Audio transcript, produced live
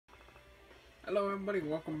Hello everybody,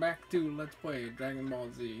 welcome back to Let's Play Dragon Ball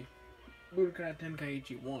Z Budokai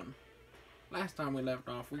Tenkaichi 1. Last time we left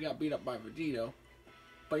off, we got beat up by Vegito,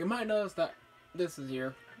 but you might notice that this is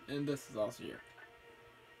here, and this is also here.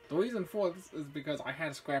 The reason for this is because I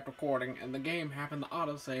had a scrap recording, and the game happened to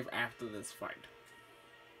autosave after this fight.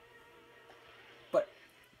 But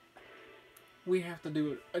we have to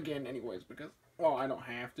do it again anyways, because, well, I don't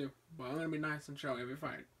have to, but I'm going to be nice and show every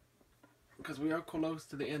fight. Because we are close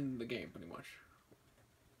to the end of the game, pretty much.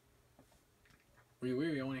 We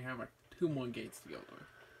really only have like 2 more gates to go through.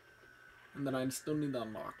 And then I still need to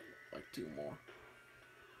unlock like 2 more.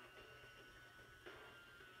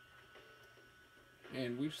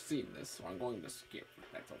 And we've seen this, so I'm going to skip.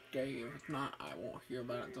 If that's okay. If not, I won't hear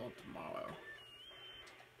about it until tomorrow.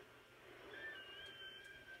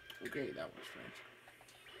 Okay, that was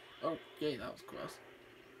strange. Okay, that was gross.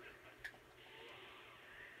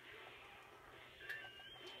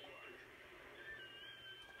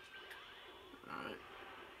 Alright.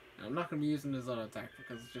 I'm not going to be using his auto attack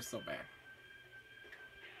because it's just so bad.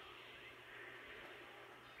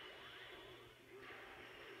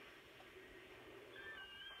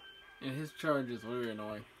 And his charge is really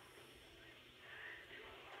annoying.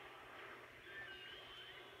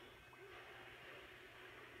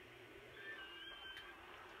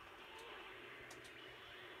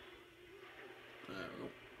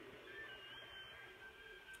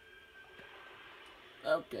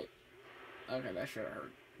 Okay. Okay, that should have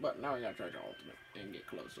hurt. But now we gotta charge our ultimate and get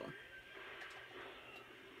close to him.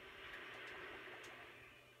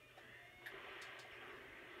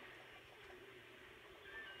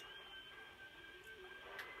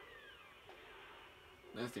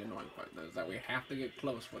 That's the annoying part, though, is that we have to get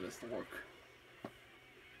close for this to work.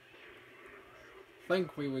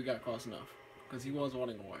 Thankfully, we got close enough, because he was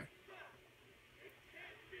running away.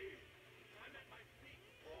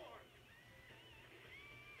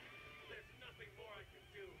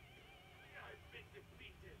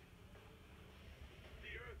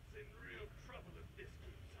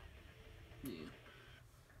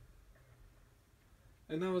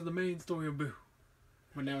 And that was the main story of Boo.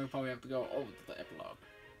 But now we probably have to go over to the epilogue.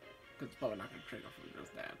 Because it's probably not going to trigger from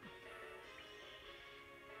just that.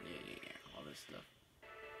 Yeah, all this stuff.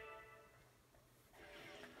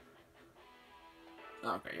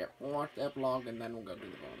 Okay, yep. We'll watch the epilogue and then we'll go do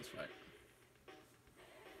the bonus fight.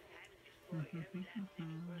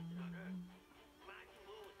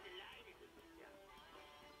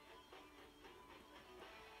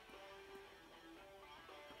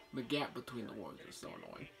 The gap between the words is so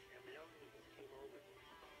annoying.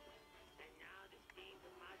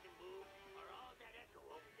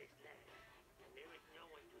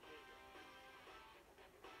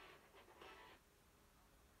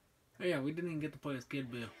 Oh yeah, we didn't even get to play as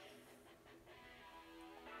Kid Bill.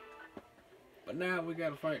 But now we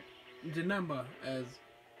gotta fight Janemba as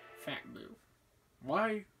Fat Boo.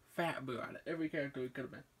 Why Fat Boo? Out of every character we could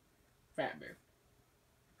have been. Fat Boo.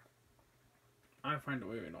 I find it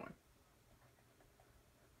really annoying.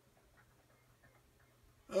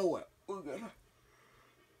 Oh well, we're gonna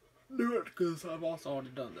do it because I've also already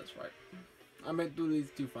done this fight. I made through these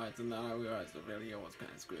 2 fights and then I realized the video was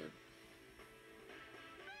kind of screwed.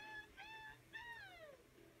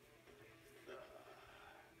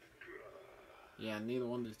 Yeah, neither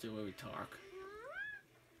one of these 2 really talk.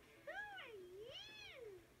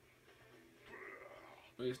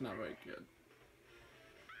 But it's not very good.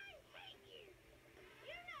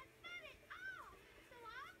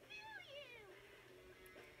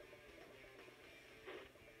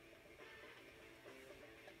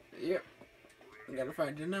 Yep. I gotta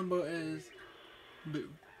find your number is Boo.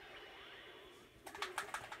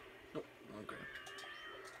 Oh, okay.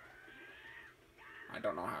 I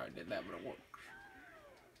don't know how I did that, but it works.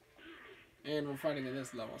 And we're fighting in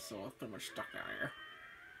this level, so we're pretty much stuck out here.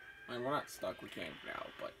 I mean, we're not stuck, we can't get out,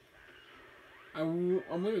 but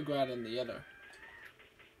I'm really glad in the other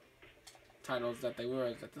titles that they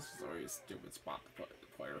realized that this was a really stupid spot to put the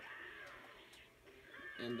player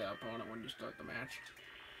and the opponent when you start the match.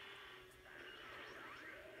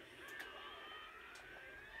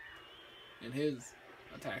 And his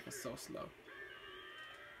attack is so slow.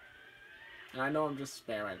 And I know I'm just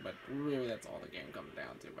spamming, but really that's all the game comes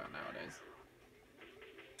down to about nowadays.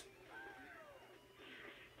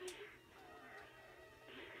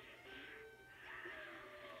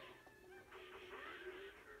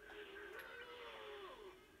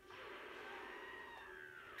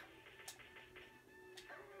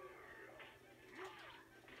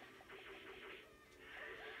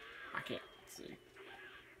 I can't see.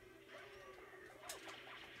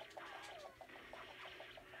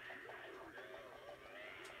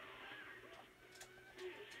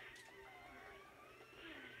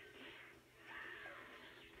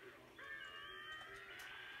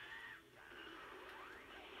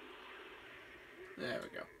 There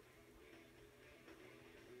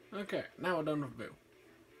we go. Okay, now we're done with Boo.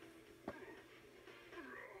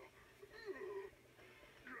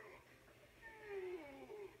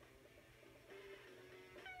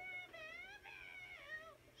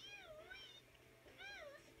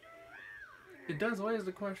 It does raise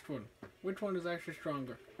the question, which one is actually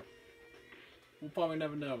stronger? We'll probably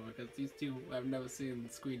never know because these two have never seen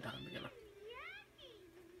screen time together.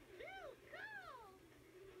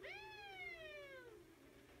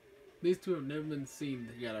 These two have never been seen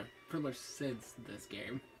together pretty much since this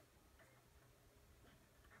game.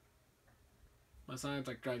 Besides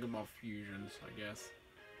like Dragon Ball Fusions, I guess.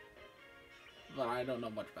 But I don't know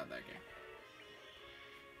much about that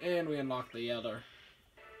game. And we unlocked the other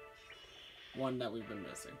one that we've been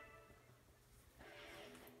missing.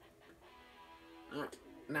 Alright,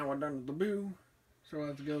 now we're done with the Boo. So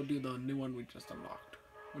let's go do the new one we just unlocked,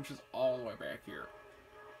 which is all the way back here.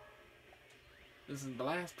 This is the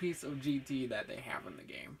last piece of GT that they have in the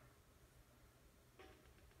game.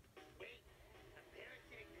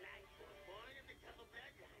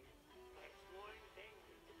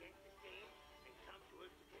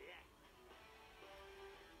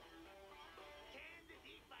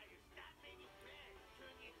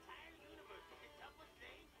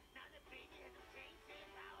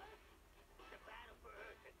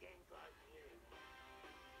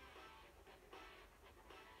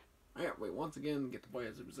 Alright, we once again get to play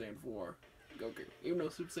as Super Saiyan 4 Goku. Even though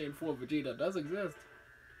Super Saiyan 4 Vegeta does exist.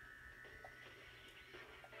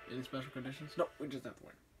 Any special conditions? Nope, we just have to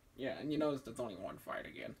win. Yeah, and you notice that's only one fight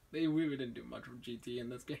again. They really didn't do much with GT in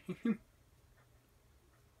this game.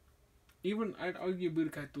 Even, I'd argue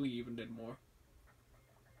Budokai 3 even did more.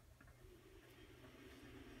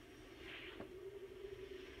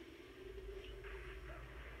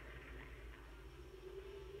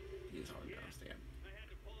 He's hard to understand.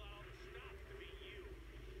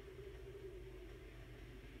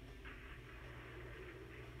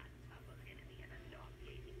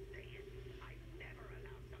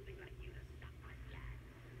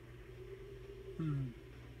 Your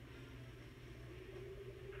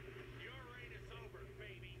reign is over,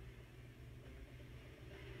 baby.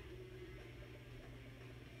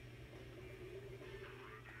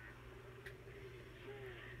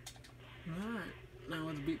 Alright, now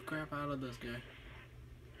let's beat the crap out of this guy.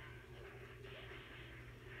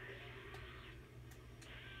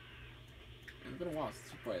 It's been a while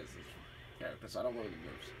since we played this character, so I don't know the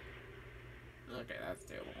moves. Okay, that's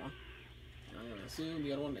the other one. I'm gonna assume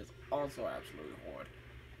the other one is also absolutely horrid.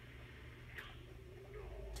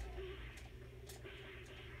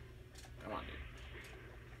 Come on, dude.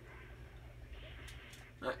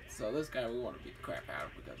 Alright, so this guy we want to beat the crap out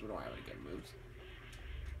of because we don't have any good moves.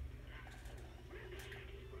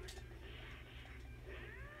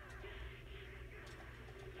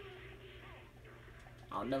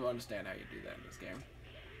 I'll never understand how you do that in this game.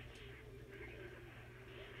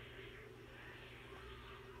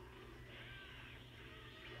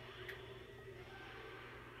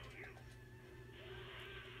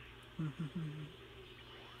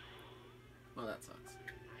 Well, that sucks.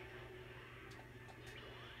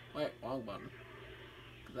 Wait, wrong button.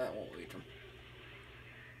 Because that won't reach him.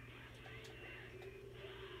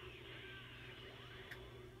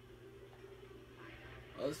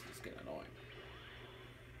 Well, this is just getting annoying.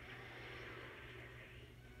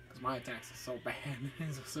 Because my attacks are so bad.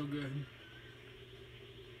 These are so good.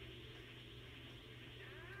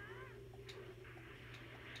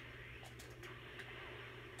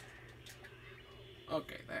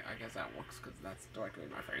 Okay, I guess that works because that's directly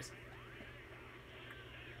in my face.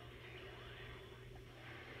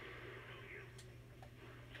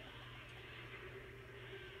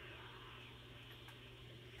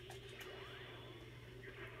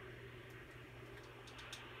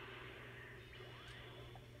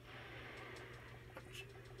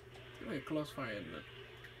 It's gonna be a close fight, isn't it?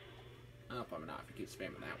 Oh, probably not if you keep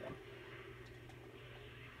spamming that one.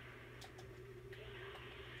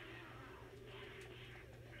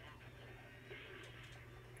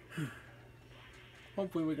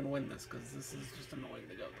 Hopefully we can win this, because this is just annoying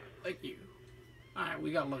to go through. Thank you. Alright,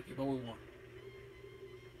 we got lucky, but we won.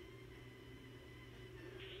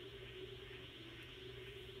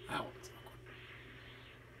 Ow, it's awkward.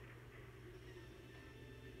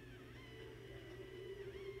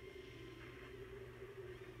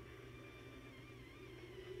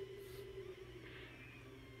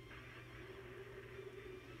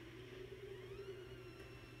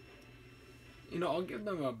 You know, I'll give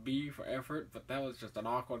them a B for effort, but that was just an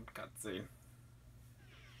awkward cutscene.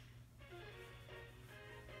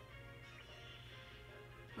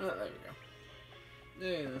 There we go.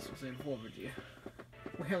 Yeah, this was in 4 Vegeta.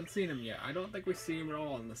 We haven't seen him yet. I don't think we see him at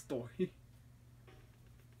all in the story.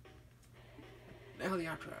 Now the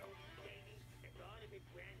outro.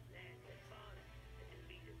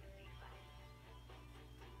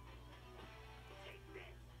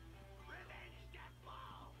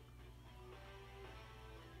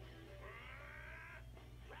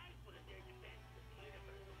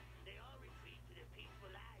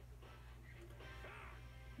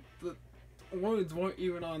 The words weren't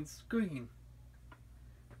even on screen.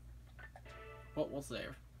 But we'll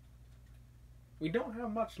save. We don't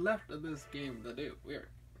have much left of this game to do. Weird.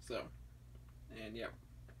 So, and yep.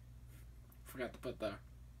 Forgot to put the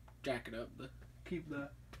jacket up to keep the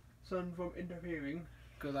sun from interfering,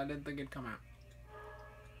 because I didn't think it'd come out.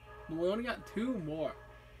 But we only got 2 more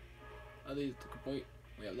of these to complete.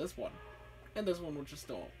 We have this one, and this one, which is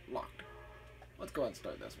still locked. Let's go ahead and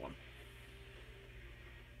start this one.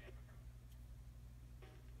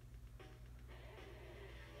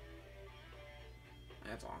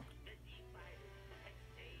 That's long.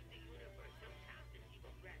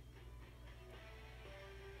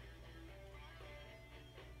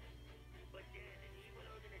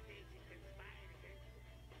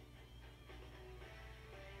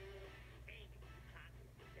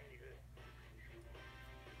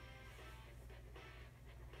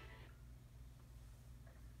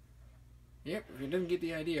 Yep, if you didn't get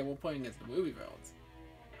the idea, we're playing as the movie villains.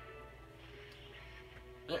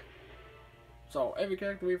 Yep. So, every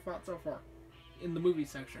character we've fought so far, in the movie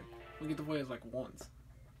section, we get to play as like once.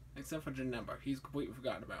 Except for Janemba, he's completely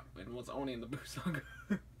forgotten about, and was only in the Boo Saga.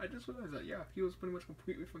 I just realized that, yeah, he was pretty much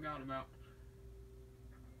completely forgotten about.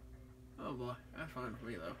 Oh boy, that's fine for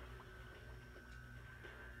me though.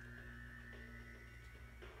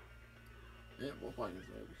 Yep, we're playing as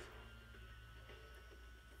movies.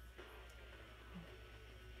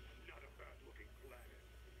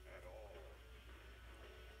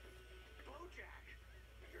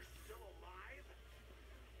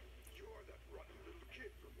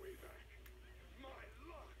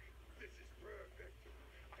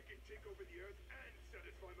 Over the earth and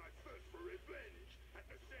satisfy my thirst for revenge at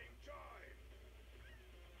the same time.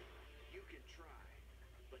 You can try,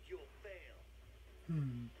 but you'll fail.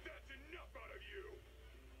 That's enough out of you.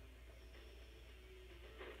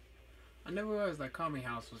 I never realized that Kami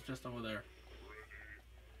House was just over there.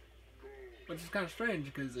 Which is kind of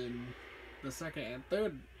strange because in the second and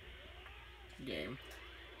third game,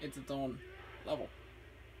 it's its own level.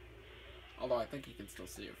 Although I think you can still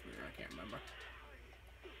see it from here, I can't remember.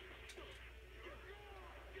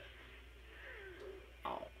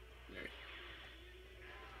 Oh, there.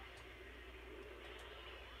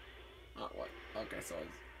 Oh, what? Okay, so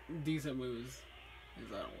it's decent moves. Is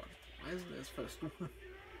that one? Why isn't this first one?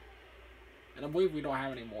 And I believe we don't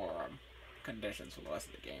have any more conditions for the rest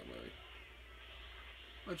of the game, really.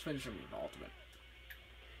 Let's finish him with ultimate.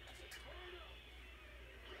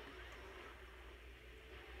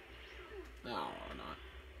 No, or not.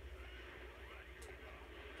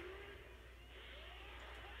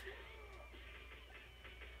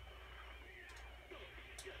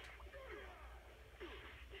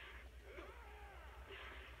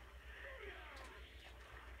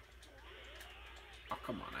 Oh,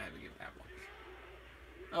 come on, I had to give that one.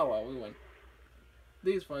 Oh well, we win.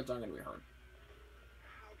 These fights aren't going to be hard.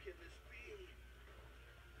 How can this be?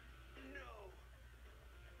 No.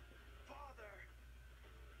 Father.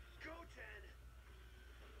 Goten.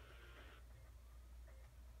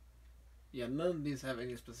 Yeah, none of these have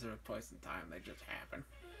any specific place and time, they just happen.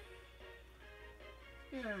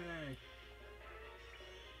 Yay!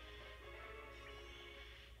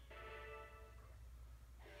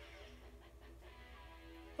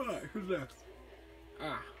 Alright, who's next?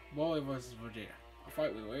 Ah, Broly vs. Vegeta. A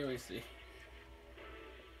fight we rarely see.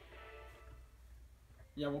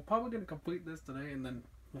 Yeah, we're probably going to complete this today, and then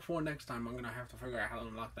before next time, I'm going to have to figure out how to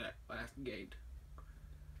unlock that last gate.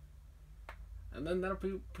 And then that'll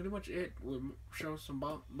be pretty much it. We'll show some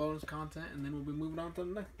bonus content, and then we'll be moving on to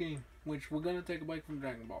the next game, which we're going to take a break from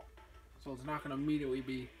Dragon Ball. So it's not going to immediately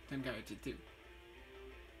be Tenkaichi 2.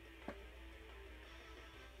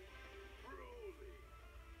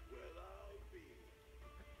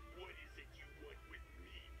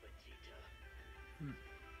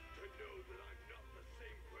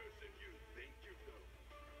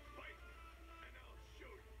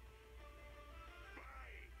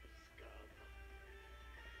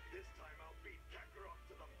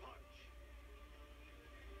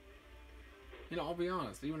 You know, I'll be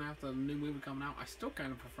honest, even after the new movie coming out, I still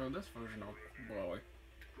kind of prefer this version of Broly.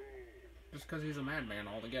 Just because he's a madman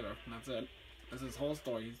altogether, and that's it. That's his whole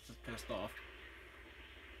story, he's just pissed off.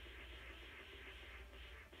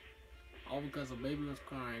 All because the baby was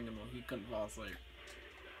crying and he couldn't fall asleep.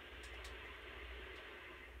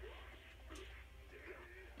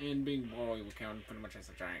 And being Broly would count pretty much as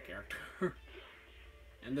a giant character.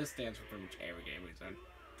 And this stands for pretty much every game he's in.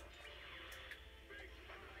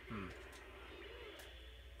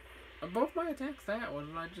 Are both my attacks that, or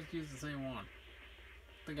did I just use the same one?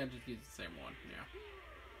 I think I just used the same one, yeah.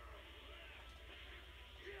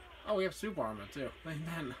 Oh, we have super armor too. Ain't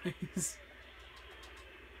that nice?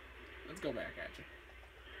 Let's go back at you.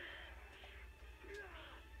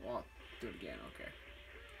 Well, I'll do it again, okay.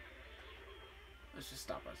 Let's just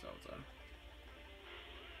stop ourselves then.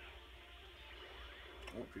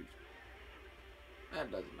 Oh, jeez.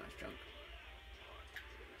 That does a nice chunk.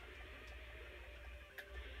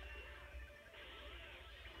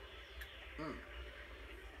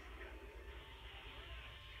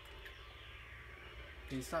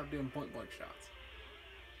 Can you stop doing point blank shots?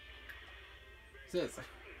 Seriously.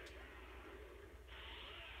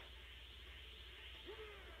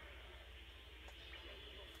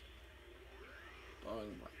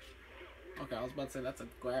 Okay, I was about to say that's a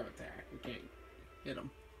grab attack. We can't hit him.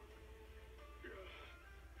 You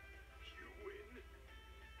win.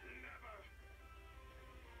 Never.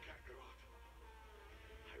 Kakarot,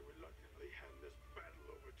 I reluctantly hand this battle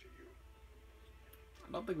over to you.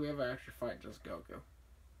 I don't think we ever actually fight just Goku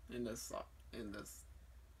in this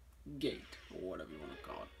gate or whatever you want to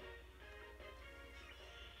call it.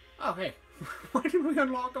 Oh hey, why did we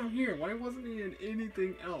unlock him here? Why wasn't he in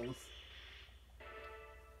anything else?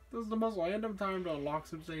 This is the most random time to unlock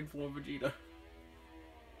Super Saiyan 4 Vegeta.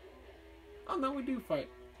 Oh no, we do fight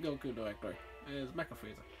Goku directly as Mecha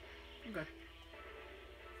Frieza. Okay.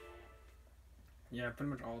 Yeah, pretty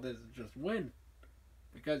much all this is just win.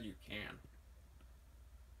 Because you can.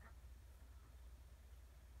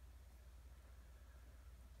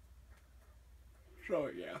 So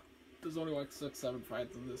yeah, there's only like 6-7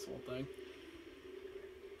 fights in this whole thing.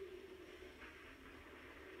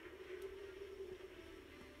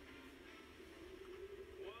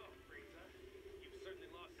 Well, Frieza, you've certainly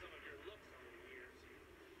lost some of your looks over the years.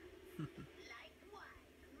 Likewise,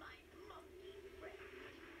 my monkey friend.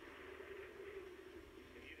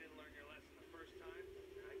 If you didn't learn your lesson the first time,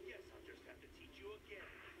 I guess I'll just have to teach you again.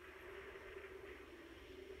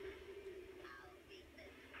 I'll beat the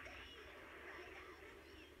daylight right out of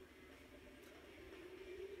you.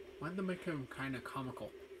 Why'd they make him kind of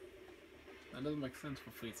comical? That doesn't make sense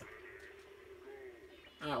for Frieza.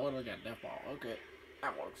 Ah, what do we got? Death Ball. Okay,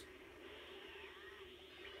 that works.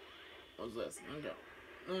 What's this? Okay.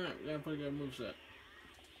 Alright, we got a pretty good moveset.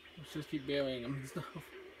 Let's just keep burying him and stuff.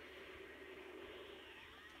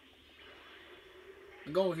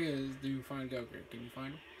 The goal here is to find Goku. Can you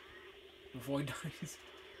find him? Before he dies?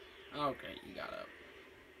 Okay, you got up.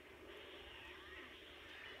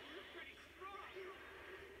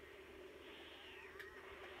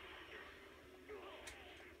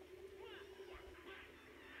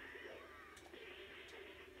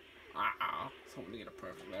 I was hoping to get a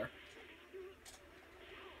perfect there.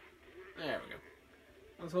 There we go.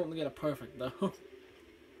 I was hoping to get a perfect though. How could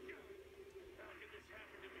this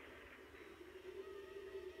happen to me?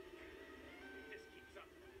 If this keeps up,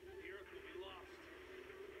 the Earth will be lost.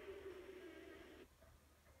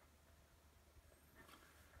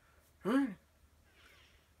 Alright.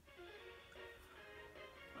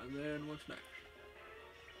 And then what's next?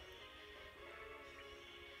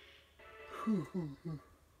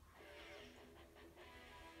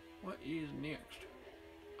 What is next?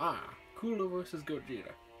 Ah, Cooler versus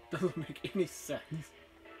Gogeta. Doesn't make any sense.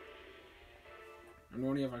 And we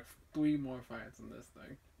only have like 3 more fights in this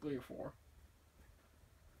thing. 3 or 4.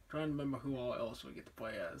 Trying to remember who all else we get to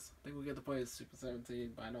play as. I think we get to play as Super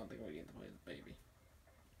 17, but I don't think we get to play as Baby.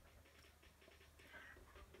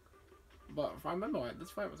 But if I remember right,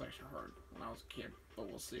 this fight was actually hard when I was a kid, but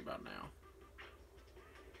we'll see about now.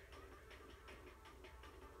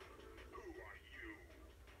 Who are you?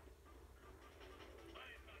 I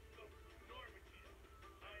am not Goku nor Vegeta.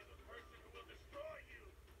 I am a person who will destroy you.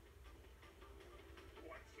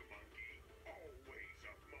 Once a monkey, always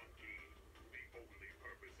a monkey. The only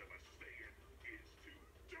purpose of a Saiyan is to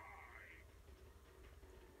die.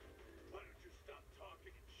 Why don't you stop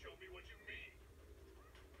talking and show me what you mean?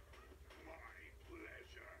 My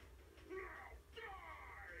pleasure. Now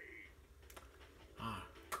die! Ah,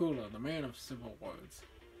 Cooler, the man of simple words.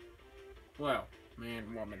 Well,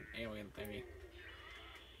 man, woman, alien thingy.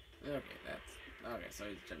 Okay, that's... Okay, so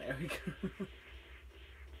he's generic.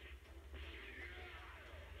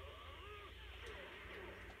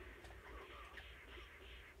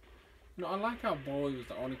 No, I like how Broly was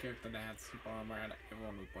the only character that had super armor out of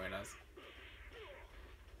everyone we played as.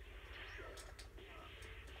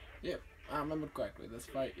 Yep, I remember correctly. This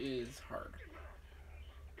fight is hard.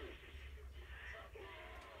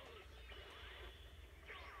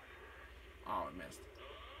 Oh, I missed.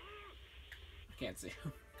 I can't see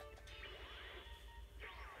him.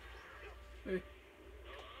 Hey.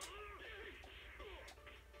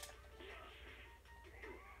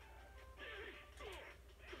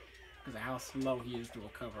 Because of how slow he is to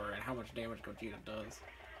recover and how much damage Gogeta does.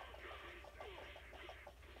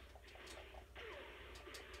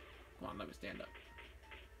 Come on, let me stand up.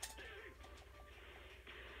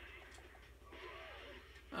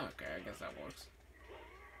 Okay, I guess that works.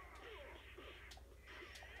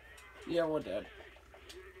 Yeah, we're dead.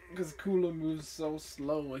 Because Cooler moves so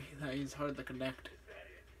slowly that he's hard to connect.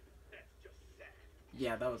 That's just sad.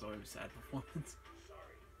 Yeah, that was always a sad performance.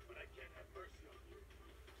 Sorry, but I can't have mercy on you.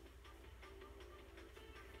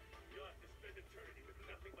 You'll have to spend eternity with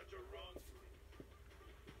nothing but your wrong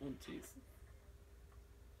doing. Oh, jeez.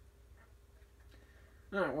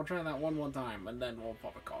 Alright, we'll try that one more time, and then we'll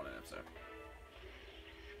probably call it an episode.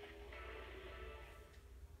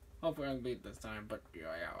 Hopefully I can beat this time, but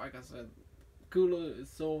yeah, like I said, Cooler is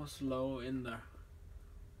so slow in the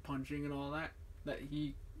punching and all that, that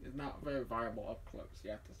he is not very viable up close.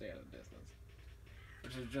 You have to stay at a distance.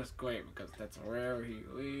 Which is just great, because that's rare. He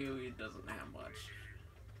really doesn't have much.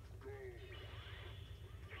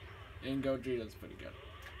 And Gogeta's pretty good.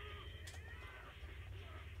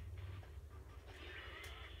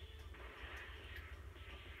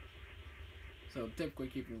 So typically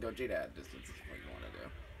keeping Gogeta at distance is what you want to do.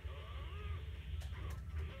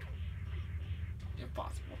 If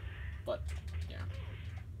possible. But, yeah.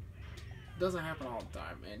 Doesn't happen all the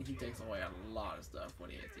time, and he takes away a lot of stuff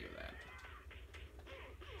when he hits you with that.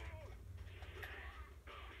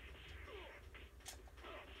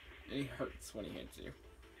 And he hurts when he hits you.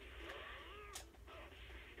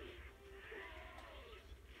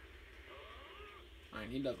 I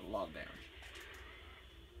mean, he does a lot of damage.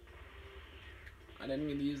 I didn't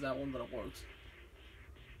mean to use that one, but it works.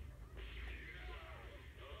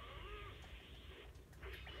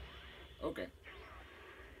 Okay.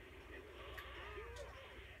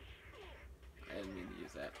 I didn't mean to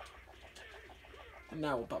use that. And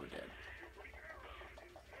now we're probably dead.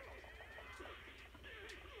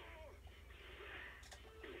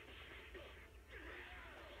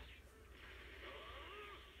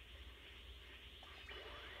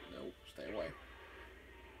 Nope, stay away.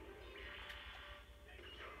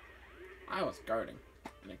 I was guarding,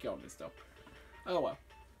 and it killed me still. Oh well.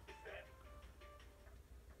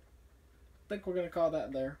 I think we're gonna call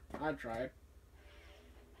that there. I tried.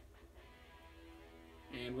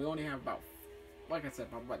 And we only have about, like I said,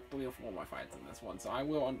 about 3 or 4 more fights in this one. So I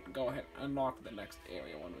will go ahead and unlock the next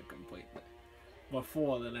area when we complete it.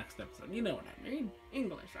 Before the next episode. You know what I mean.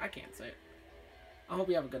 English. I can't say it. I hope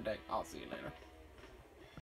you have a good day. I'll see you later.